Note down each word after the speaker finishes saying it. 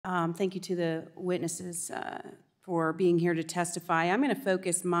Thank you to the witnesses for being here to testify. I'm going to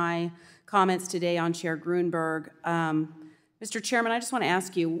focus my comments today on Chair Gruenberg. Mr. Chairman, I just want to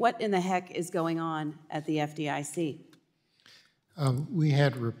ask you, what in the heck is going on at the FDIC? We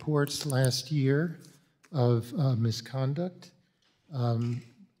had reports last year of misconduct.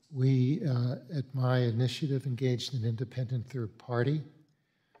 We, at my initiative, engaged an independent third party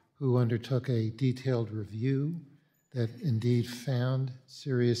who undertook a detailed review that indeed found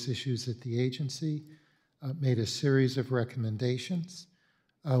serious issues at the agency, made a series of recommendations,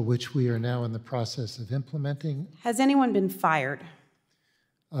 which we are now in the process of implementing. Has anyone been fired?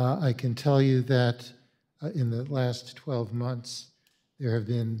 I can tell you that in the last 12 months, there have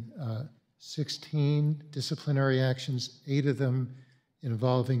been 16 disciplinary actions, 8 of them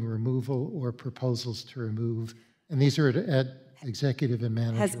involving removal or proposals to remove, and these are at executive and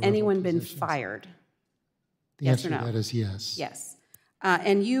manager Has anyone level been positions. fired? The Yes answer or no? to that is yes. Yes.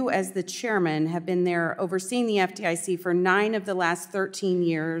 And you, as the chairman, have been there overseeing the FDIC for 9 of the last 13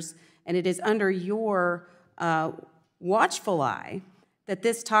 years, and it is under your watchful eye that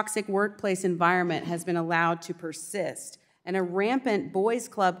this toxic workplace environment has been allowed to persist, and a rampant boys'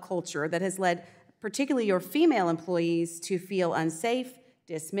 club culture that has led particularly your female employees to feel unsafe,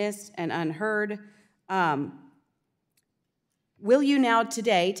 dismissed, and unheard. Will you now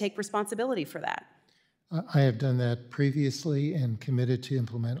today take responsibility for that? I have done that previously and committed to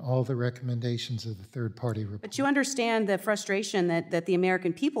implement all the recommendations of the third-party report. But you understand the frustration that the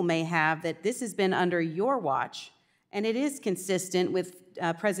American people may have that this has been under your watch, and it is consistent with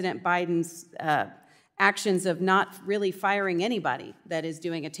President Biden's actions of not really firing anybody that is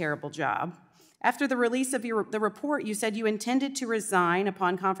doing a terrible job. After the release of the report, you said you intended to resign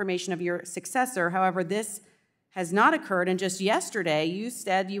upon confirmation of your successor. However, this has not occurred, and just yesterday you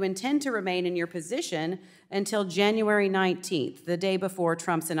said you intend to remain in your position until January 19th, the day before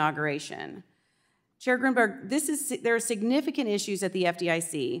Trump's inauguration. Chair Gruenberg, there are significant issues at the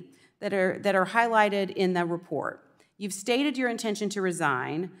FDIC that are highlighted in the report. You've stated your intention to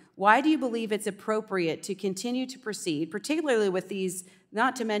resign. Why do you believe it's appropriate to continue to proceed, particularly with these,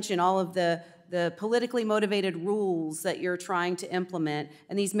 not to mention all of the politically motivated rules that you're trying to implement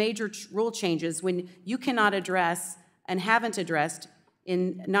and these major rule changes when you cannot address and haven't addressed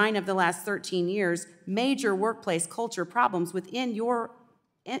in 9 of the last 13 years major workplace culture problems within your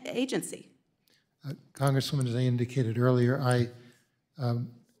agency? Congresswoman, as I indicated earlier, I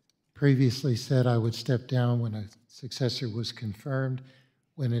previously said I would step down when a successor was confirmed.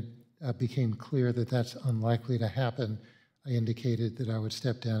 When it became clear that that's unlikely to happen, I indicated that I would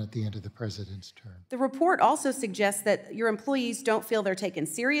step down at the end of the president's term. The report also suggests that your employees don't feel they're taken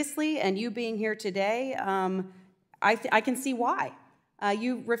seriously, and you being here today, I can see why.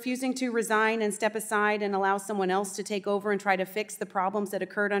 You refusing to resign and step aside and allow someone else to take over and try to fix the problems that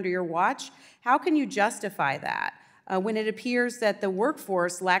occurred under your watch, how can you justify that when it appears that the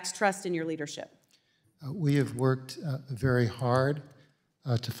workforce lacks trust in your leadership? We have worked very hard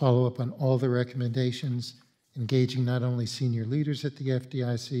to follow up on all the recommendations, engaging not only senior leaders at the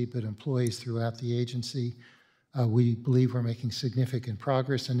FDIC, but employees throughout the agency. We believe we're making significant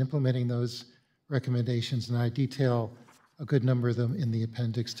progress in implementing those recommendations, and I detail a good number of them in the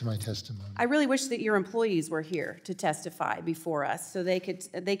appendix to my testimony. I really wish that your employees were here to testify before us so they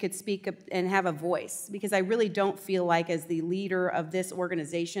could speak up and have a voice, because I really don't feel like as the leader of this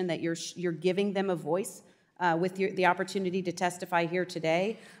organization that you're giving them a voice with the opportunity to testify here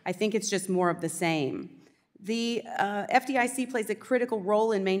today. I think it's just more of the same. The FDIC plays a critical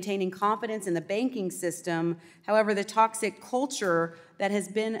role in maintaining confidence in the banking system. However, the toxic culture that has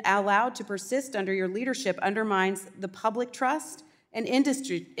been allowed to persist under your leadership undermines the public trust and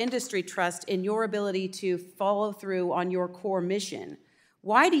industry trust in your ability to follow through on your core mission.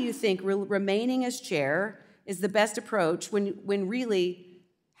 Why do you think remaining as chair is the best approach when really,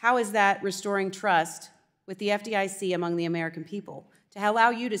 how is that restoring trust with the FDIC among the American people? To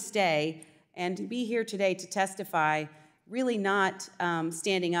allow you to stay and to be here today to testify, really not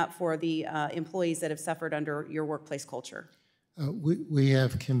standing up for the employees that have suffered under your workplace culture? We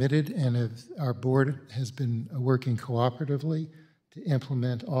have committed, and our board has been working cooperatively to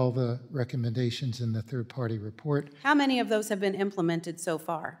implement all the recommendations in the third-party report. How many of those have been implemented so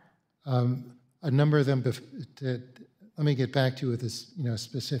far? A number of them. Let me get back to you with this,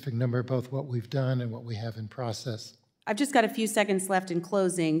 specific number, both what we've done and what we have in process. I've just got a few seconds left in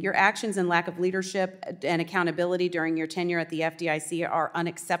closing. Your actions and lack of leadership and accountability during your tenure at the FDIC are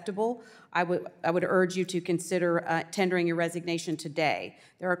unacceptable. I would urge you to consider tendering your resignation today.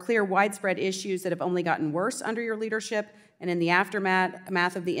 There are clear, widespread issues that have only gotten worse under your leadership, and in the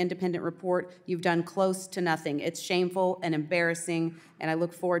aftermath of the independent report, you've done close to nothing. It's shameful and embarrassing, and I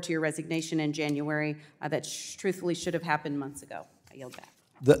look forward to your resignation in January. That truthfully should have happened months ago. I yield back.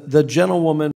 The gentlewoman